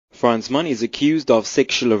Fransman is accused of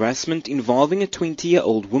sexual harassment involving a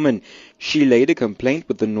 20-year-old woman. She laid a complaint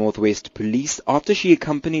with the Northwest Police after she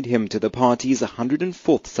accompanied him to the party's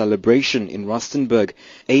 104th celebration in Rustenburg.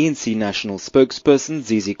 ANC national spokesperson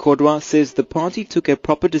Zizi Kodwa says the party took a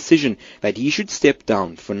proper decision that he should step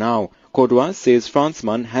down for now. Kodwa says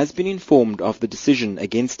Fransman has been informed of the decision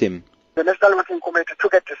against him. The National Working Committee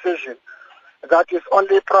took a decision that is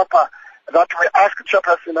only proper, that we ask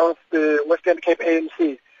chairperson of the Western Cape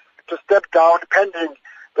ANC to step down pending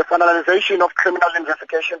the finalization of criminal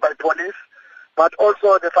investigation by police, but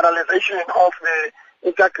also the finalization of the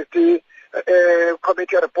integrity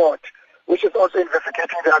committee report, which is also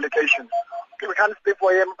investigating the allegations. We can't speak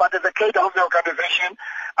for him, but as a cadre of the organization,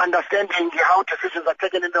 understanding how decisions are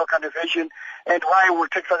taken in the organization and why we will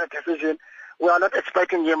take such a decision, we are not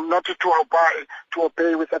expecting him not to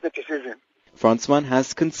obey with such a decision. Fransman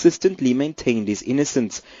has consistently maintained his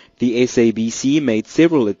innocence. The SABC made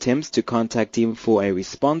several attempts to contact him for a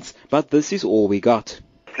response, but this is all we got.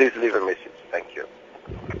 Please leave a message. Thank you.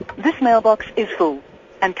 This mailbox is full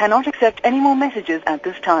and cannot accept any more messages at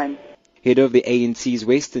this time. Head of the ANC's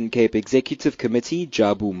Western Cape Executive Committee,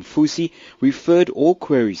 Jabu Mfusi, referred all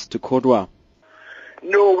queries to Kodwa.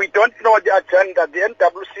 No, we don't know the agenda. The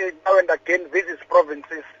NWC now and again visits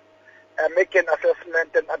provinces, make an assessment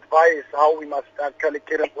and advise how we must actually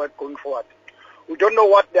carry out work going forward. We don't know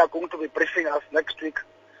what they are going to be briefing us next week.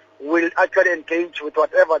 We'll actually engage with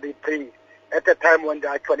whatever they bring at the time when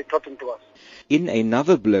they're actually talking to us. In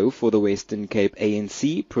another blow for the Western Cape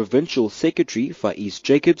ANC, Provincial Secretary Faiz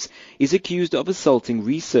Jacobs is accused of assaulting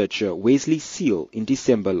researcher Wesley Seal in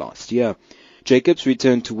December last year. Jacobs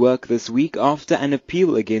returned to work this week after an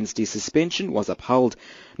appeal against his suspension was upheld.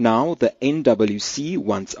 Now the NWC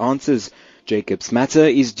wants answers. Jacobs' matter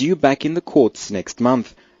is due back in the courts next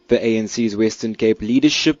month. The ANC's Western Cape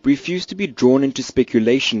leadership refused to be drawn into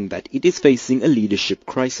speculation that it is facing a leadership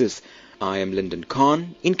crisis. I am Lyndon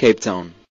Khan in Cape Town.